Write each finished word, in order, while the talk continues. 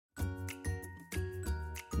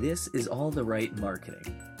This is All the Right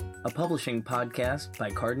Marketing, a publishing podcast by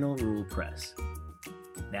Cardinal Rule Press.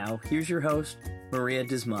 Now, here's your host, Maria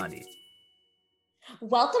Dismonti.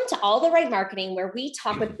 Welcome to All the Right Marketing, where we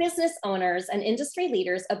talk with business owners and industry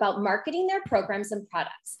leaders about marketing their programs and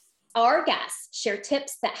products. Our guests share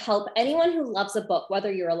tips that help anyone who loves a book,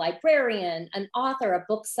 whether you're a librarian, an author, a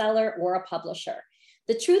bookseller, or a publisher.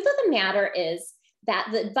 The truth of the matter is that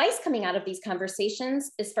the advice coming out of these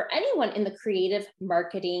conversations is for anyone in the creative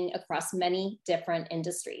marketing across many different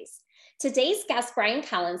industries. Today's guest, Brian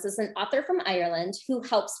Collins, is an author from Ireland who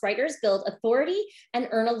helps writers build authority and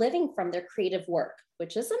earn a living from their creative work,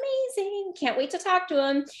 which is amazing. Can't wait to talk to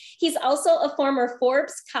him. He's also a former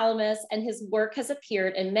Forbes columnist, and his work has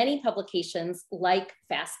appeared in many publications like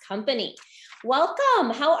Fast Company.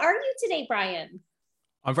 Welcome. How are you today, Brian?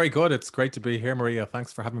 I'm very good. It's great to be here, Maria.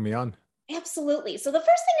 Thanks for having me on. Absolutely. So the first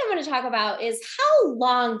thing I want to talk about is how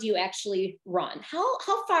long do you actually run? How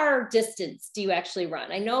far distance do you actually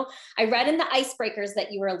run? I know I read in the icebreakers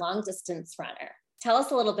that you were a long distance runner. Tell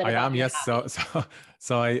us a little bit about I am, yes.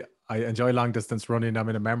 So I enjoy long distance running. I'm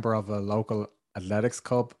a member of a local athletics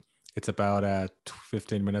club. It's about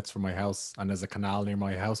 15 minutes from my house, and there's a canal near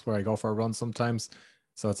my house where I go for a run sometimes.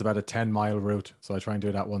 So it's about a 10-mile route. So I try and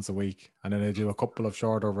do that once a week. And then I do a couple of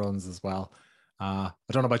shorter runs as well. I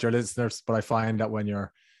don't know about your listeners, but I find that when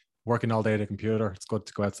you're working all day at a computer, it's good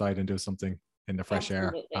to go outside and do something in the fresh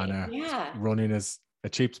air. And running is a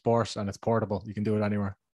cheap sport and it's portable. You can do it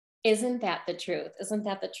anywhere. Isn't that the truth? Isn't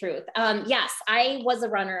that the truth? Yes, I was a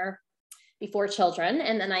runner before children,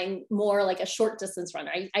 and then I'm more like a short distance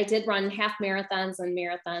runner. I did run half marathons and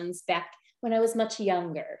marathons back when I was much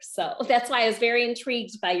younger. So that's why I was very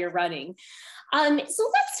intrigued by your running. So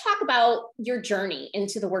let's talk about your journey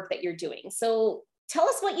into the work that you're doing. So tell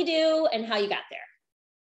us what you do and how you got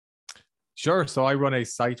there. Sure. So I run a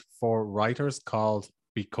site for writers called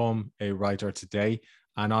Become a Writer Today.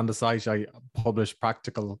 And on the site, I publish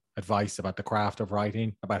practical advice about the craft of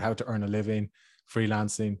writing, about how to earn a living,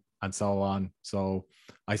 freelancing, and so on. So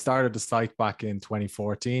I started the site back in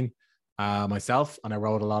 2014 myself, and I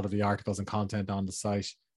wrote a lot of the articles and content on the site.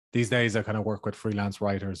 These days, I kind of work with freelance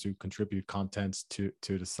writers who contribute content to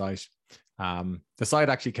the site. The site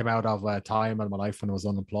actually came out of a time in my life when I was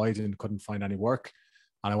unemployed and couldn't find any work.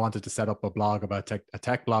 And I wanted to set up a blog about a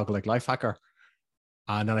tech blog like Lifehacker.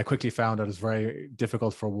 And then I quickly found that it's very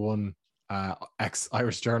difficult for one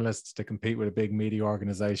ex-Irish journalist to compete with a big media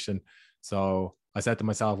organization. So I said to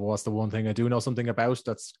myself, well, what's the one thing I do know something about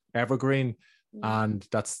that's evergreen and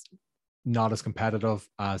that's not as competitive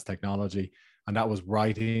as technology? And that was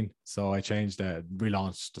writing. So I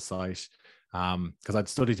relaunched the site because I'd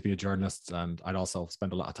studied to be a journalist, and I'd also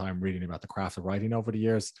spent a lot of time reading about the craft of writing over the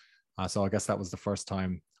years. So I guess that was the first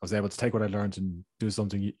time I was able to take what I learned and do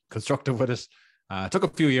something constructive with it. It took a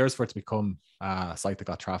few years for it to become a site that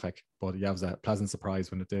got traffic, but yeah, it was a pleasant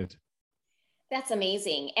surprise when it did. That's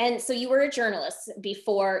amazing. And so you were a journalist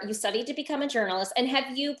before you studied to become a journalist. And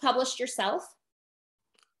have you published yourself?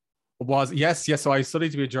 Yes. So I studied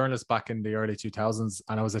to be a journalist back in the early 2000s,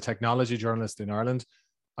 and I was a technology journalist in Ireland.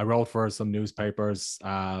 I wrote for some newspapers,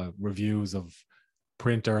 reviews of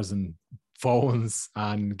printers and phones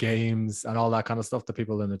and games and all that kind of stuff that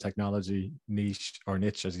people in the technology niche,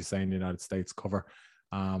 as you say in the United States, cover.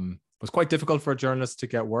 It was quite difficult for a journalist to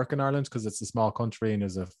get work in Ireland because it's a small country and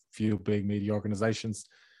there's a few big media organizations.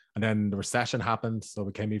 And then the recession happened, so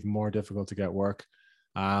it became even more difficult to get work.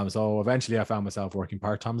 So eventually I found myself working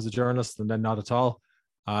part-time as a journalist, and then not at all.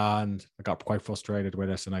 And I got quite frustrated with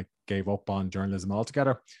it and I gave up on journalism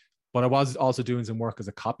altogether. But I was also doing some work as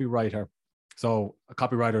a copywriter. So a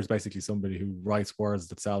copywriter is basically somebody who writes words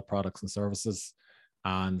that sell products and services.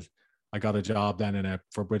 And I got a job then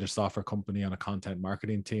for a British software company on a content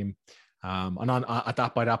marketing team. By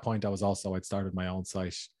that point, I'd started my own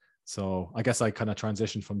site. So I guess I kind of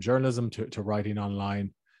transitioned from journalism to writing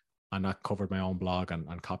online, and that covered my own blog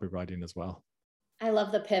and copywriting as well. I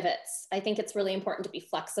love the pivots. I think it's really important to be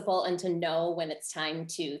flexible and to know when it's time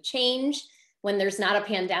to change, when there's not a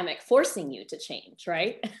pandemic forcing you to change,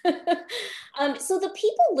 right? So the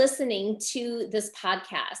people listening to this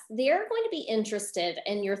podcast, they're going to be interested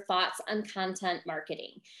in your thoughts on content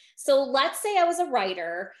marketing. So let's say I was a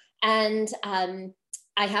writer and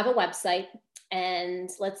I have a website, and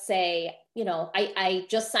let's say, I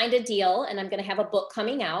just signed a deal and I'm going to have a book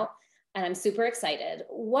coming out and I'm super excited.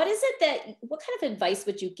 What kind of advice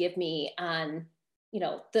would you give me on,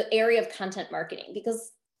 the area of content marketing?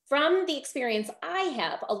 Because from the experience I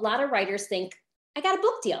have, a lot of writers think, I got a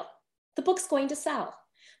book deal, the book's going to sell.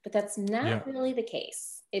 But that's not really the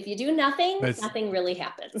case. If you do nothing, nothing really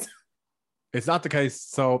happens. It's not the case.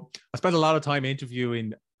 So I spent a lot of time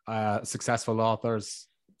interviewing successful authors,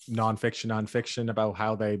 non-fiction and fiction, about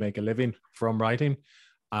how they make a living from writing.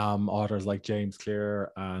 Authors like James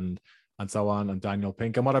Clear and so on, and Daniel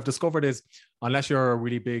Pink. And what I've discovered is, unless you're a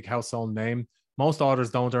really big household name, most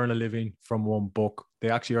authors don't earn a living from one book. They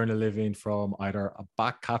actually earn a living from either a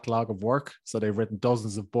back catalogue of work. So they've written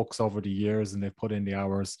dozens of books over the years and they've put in the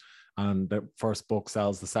hours, and the first book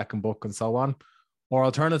sells the second book and so on. Or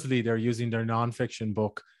alternatively, they're using their non-fiction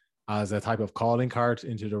book as a type of calling card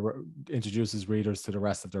introduces readers to the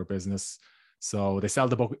rest of their business. So they sell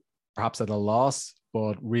the book perhaps at a loss,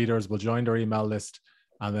 but readers will join their email list,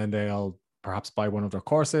 and then they'll perhaps buy one of their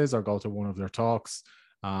courses or go to one of their talks,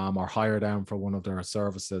 or hire them for one of their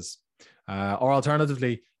services. Or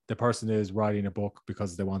alternatively, the person is writing a book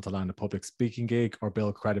because they want to land a public speaking gig or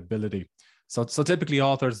build credibility. So typically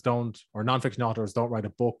authors don't, or nonfiction authors don't write a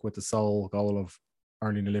book with the sole goal of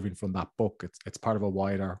earning a living from that book. It's part of a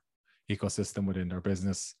wider ecosystem within their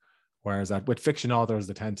business. Whereas with fiction authors,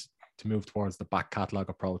 they tend to move towards the back catalog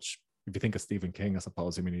approach. If you think of Stephen King, I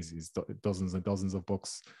suppose, I mean, he's dozens and dozens of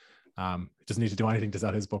books. He doesn't need to do anything to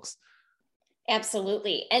sell his books.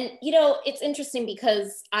 Absolutely. And, you know, it's interesting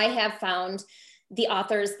because I have found the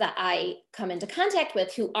authors that I come into contact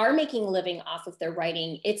with who are making a living off of their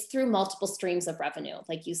writing, it's through multiple streams of revenue.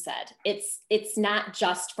 Like you said, it's not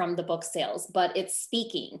just from the book sales, but it's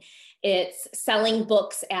speaking, it's selling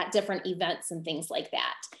books at different events and things like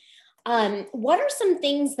that. What are some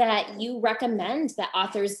things that you recommend that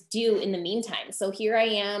authors do in the meantime? So here I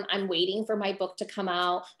am, I'm waiting for my book to come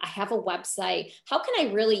out. I have a website. How can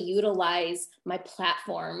I really utilize my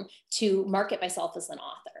platform to market myself as an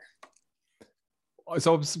author?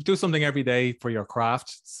 So do something every day for your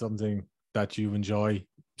craft, something that you enjoy.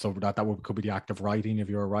 So that could be the act of writing if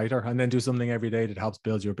you're a writer, and then do something every day that helps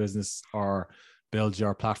build your business or build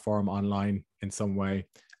your platform online in some way.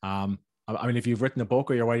 I mean, if you've written a book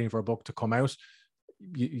or you're waiting for a book to come out,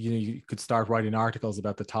 you could start writing articles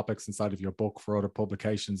about the topics inside of your book for other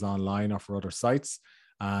publications online or for other sites.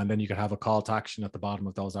 And then you could have a call to action at the bottom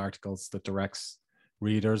of those articles that directs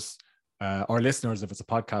readers or listeners, if it's a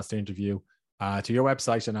podcast interview, to your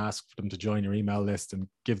website, and ask them to join your email list and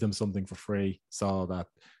give them something for free, so that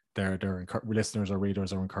their listeners or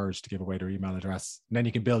readers are encouraged to give away their email address. And then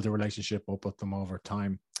you can build a relationship up with them over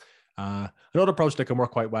time. Another approach that can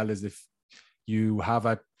work quite well is if you have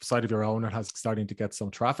a site of your own that has starting to get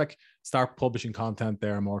some traffic, start publishing content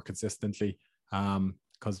there more consistently.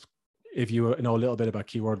 Because if you know a little bit about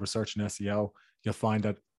keyword research and SEO, you'll find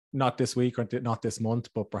that not this week or not this month,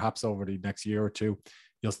 but perhaps over the next year or two,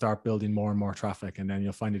 you'll start building more and more traffic, and then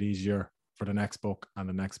you'll find it easier for the next book and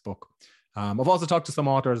the next book. I've also talked to some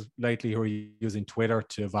authors lately who are using Twitter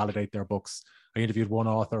to validate their books. I interviewed one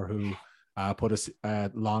author who put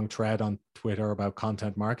a long thread on Twitter about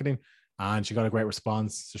content marketing, and she got a great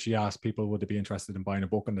response. So she asked people, would they be interested in buying a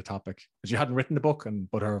book on the topic? She hadn't written the book,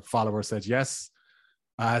 but her followers said yes.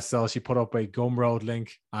 So she put up a Gumroad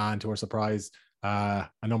link, and to her surprise, a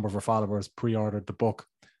number of her followers pre-ordered the book.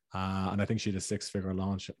 And I think she had a 6-figure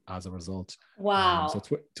launch as a result. Wow.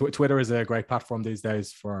 So Twitter is a great platform these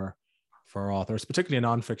days for authors, particularly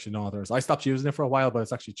non-fiction authors. I stopped using it for a while, but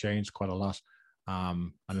it's actually changed quite a lot.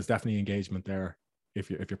 And there's definitely engagement there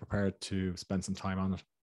if you're prepared to spend some time on it.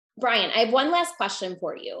 Brian, I have one last question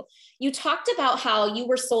for you. You talked about how you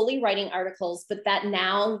were solely writing articles, but that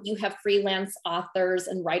now you have freelance authors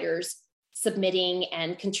and writers submitting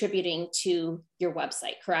and contributing to your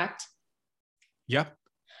website, correct? Yeah.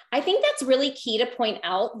 I think that's really key to point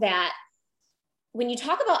out that when you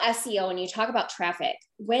talk about SEO and you talk about traffic,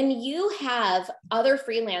 when you have other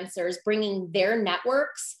freelancers bringing their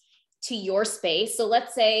networks to your space. So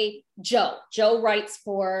let's say Joe writes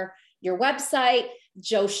for your website.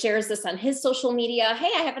 Joe shares this on his social media. Hey,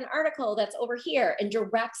 I have an article that's over here, and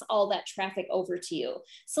directs all that traffic over to you.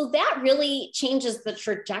 So that really changes the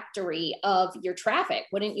trajectory of your traffic.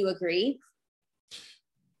 Wouldn't you agree?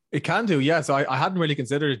 It can do, yeah. So I hadn't really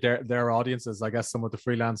considered their audiences. I guess some of the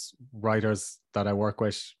freelance writers that I work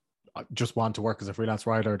with just want to work as a freelance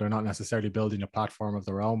writer. They're not necessarily building a platform of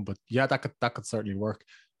their own, but yeah, that could certainly work.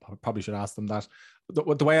 Probably should ask them that.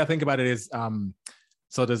 The way I think about it is,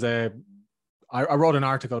 so I wrote an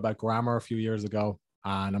article about grammar a few years ago,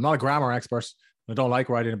 and I'm not a grammar expert. I don't like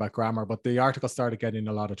writing about grammar, but the article started getting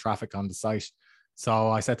a lot of traffic on the site. So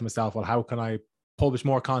I said to myself, well, how can I publish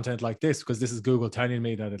more content like this? Because this is Google telling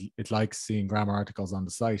me that it likes seeing grammar articles on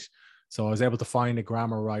the site. So I was able to find a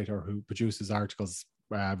grammar writer who produces articles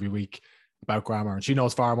every week about grammar, and she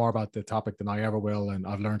knows far more about the topic than I ever will. And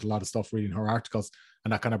I've learned a lot of stuff reading her articles,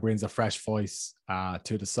 and that kind of brings a fresh voice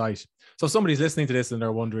to the site. So if somebody's listening to this and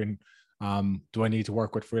they're wondering, Do I need to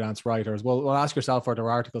work with freelance writers? Well, ask yourself, are there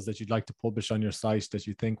articles that you'd like to publish on your site that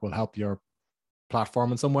you think will help your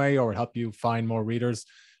platform in some way or will help you find more readers?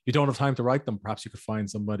 You don't have time to write them. Perhaps you could find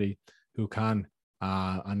somebody who can.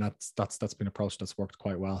 And that's been an approach that's worked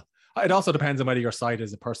quite well. It also depends on whether your site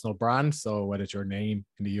is a personal brand, so whether it's your name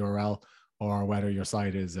in the URL, or whether your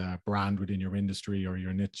site is a brand within your industry or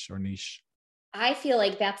your niche or niche. I feel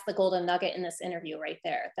like that's the golden nugget in this interview right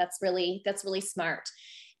there. That's really smart.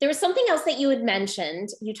 There was something else that you had mentioned.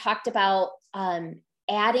 You talked about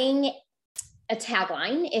adding a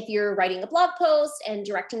tagline if you're writing a blog post and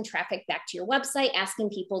directing traffic back to your website, asking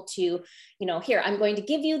people to, here, I'm going to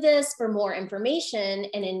give you this for more information.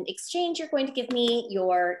 And in exchange, you're going to give me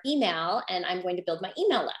your email and I'm going to build my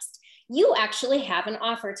email list. You actually have an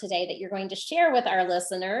offer today that you're going to share with our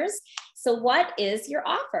listeners. So what is your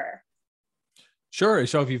offer? Sure.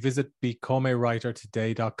 So if you visit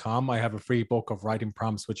becomeawritertoday.com, I have a free book of writing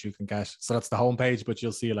prompts, which you can get. So that's the homepage, but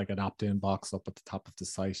you'll see like an opt-in box up at the top of the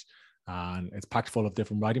site. And it's packed full of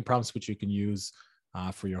different writing prompts, which you can use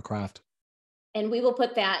for your craft. And we will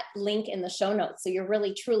put that link in the show notes. So you're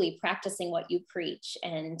really, truly practicing what you preach.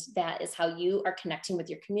 And that is how you are connecting with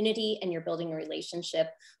your community and you're building a relationship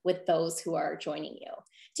with those who are joining you.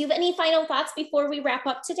 Do you have any final thoughts before we wrap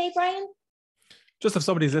up today, Brian? Just if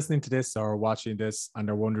somebody's listening to this or watching this and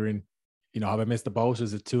they're wondering, have I missed the boat?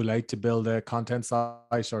 Is it too late to build a content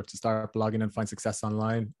site or to start blogging and find success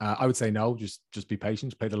online? I would say no, just be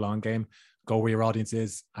patient, play the long game, go where your audience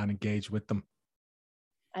is and engage with them.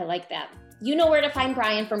 I like that. You know where to find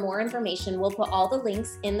Brian for more information. We'll put all the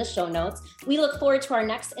links in the show notes. We look forward to our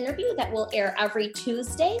next interview that will air every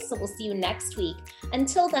Tuesday. So we'll see you next week.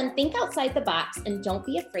 Until then, think outside the box and don't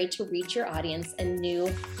be afraid to reach your audience in new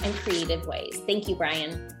and creative ways. Thank you,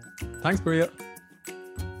 Brian. Thanks, Maria.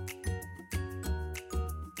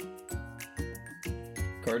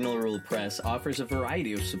 Cardinal Rule Press offers a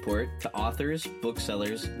variety of support to authors,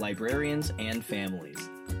 booksellers, librarians, and families.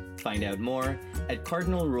 Find out more at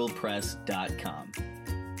cardinalrulepress.com.